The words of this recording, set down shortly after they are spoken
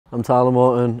I'm Tyler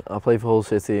Morton, I play for Hull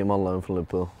City, I'm on loan from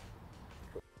Liverpool.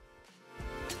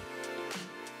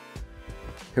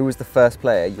 Who was the first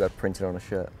player you had printed on a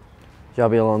shirt?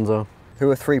 Xabi Alonso. Who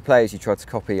are 3 players you tried to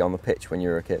copy on the pitch when you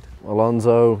were a kid?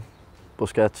 Alonso,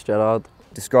 Busquets, Jarell.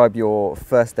 Describe your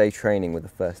first day training with the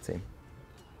first team.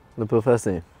 Liverpool first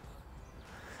team.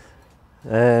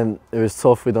 It was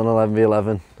tough, we done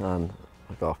 11v11 and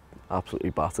I got absolutely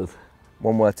battered.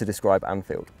 One word to describe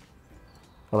Anfield.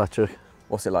 Electric.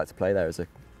 What's it like to play there as a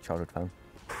childhood fan?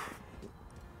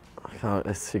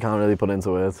 You can't really put it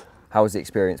into words. How was the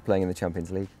experience playing in the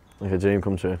Champions League? Like a dream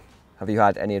come true. Have you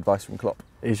had any advice from Klopp?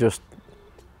 He's just,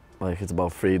 like, it's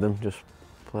about freedom, just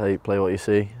play what you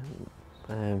see.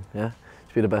 Yeah,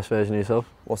 just be the best version of yourself.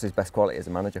 What's his best quality as a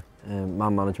manager?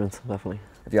 Man management, definitely.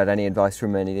 Have you had any advice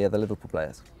from any of the other Liverpool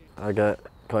players? I get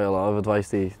quite a lot of advice.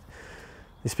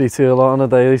 They speak to you a lot on a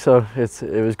daily, so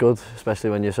it was good, especially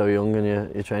when you're so young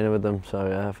and you're training with them. So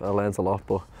yeah, I learned a lot,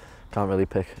 but can't really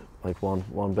pick like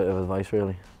one bit of advice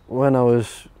really. When I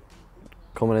was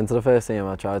coming into the first team,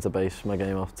 I tried to base my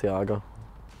game off Thiago,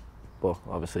 but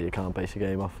obviously you can't base your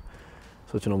game off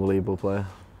such an unbelievable player.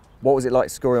 What was it like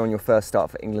scoring on your first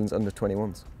start for England's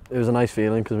under-21s? It was a nice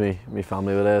feeling because my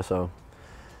family were there, so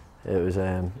it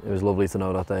was lovely to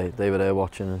know that they were there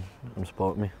watching and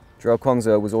supporting me. Jarell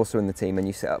Quansah was also in the team and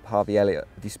you set up Harvey Elliott.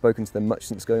 Have you spoken to them much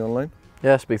since going on loan?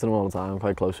 Yeah, I speak to them all the time. I'm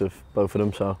quite close with both of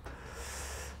them, so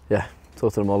yeah,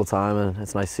 talk to them all the time and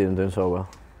it's nice to see them doing so well.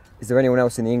 Is there anyone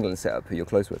else in the England setup who you're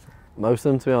close with? Most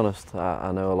of them, to be honest.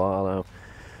 I know a lot. I know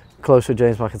close with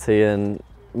James McAtee and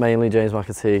mainly James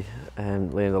McAtee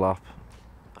and Liam Delap,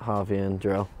 Harvey and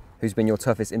Jarell. Who's been your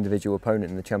toughest individual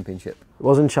opponent in the Championship? It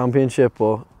wasn't Championship,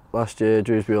 but last year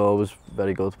Dewsbury Hall was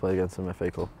very good to play against in the FA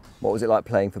Cup. What was it like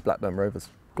playing for Blackburn Rovers?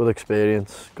 Good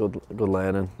experience, good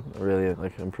learning, really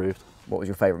improved. What was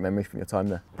your favourite memory from your time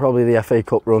there? Probably the FA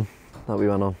Cup run that we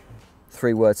went on.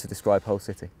 3 words to describe Hull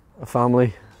City. A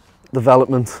family,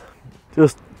 development,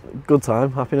 just good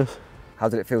time, happiness. How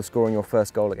did it feel scoring your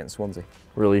first goal against Swansea?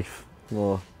 Relief,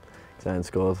 more, because I hadn't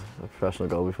scored a professional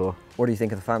goal before. What do you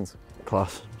think of the fans?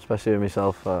 Class, especially with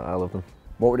myself, I love them.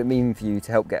 What would it mean for you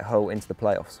to help get Hull into the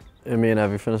playoffs? It mean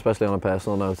everything, especially on a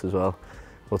personal note as well.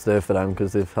 What's there for them,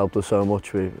 because they've helped us so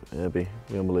much, it'd be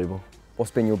unbelievable.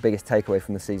 What's been your biggest takeaway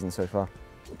from the season so far?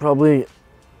 Probably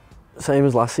same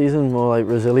as last season, more like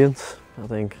resilience. I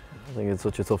think it's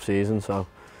such a tough season, so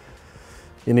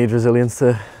you need resilience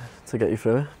to get you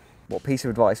through it. What piece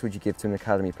of advice would you give to an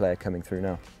academy player coming through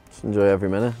now? Just enjoy every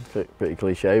minute. Pretty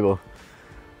cliche, but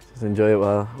just enjoy it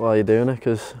while you're doing it,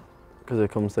 because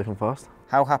it comes thick and fast.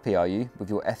 How happy are you with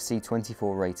your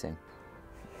FC24 rating?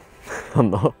 I'm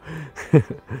not.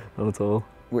 Not at all.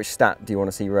 Which stat do you want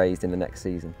to see raised in the next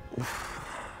season?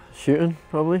 Shooting,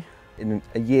 probably. In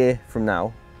a year from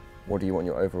now, what do you want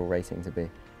your overall rating to be?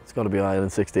 It's got to be higher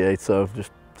than 68, so just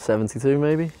 72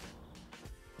 maybe.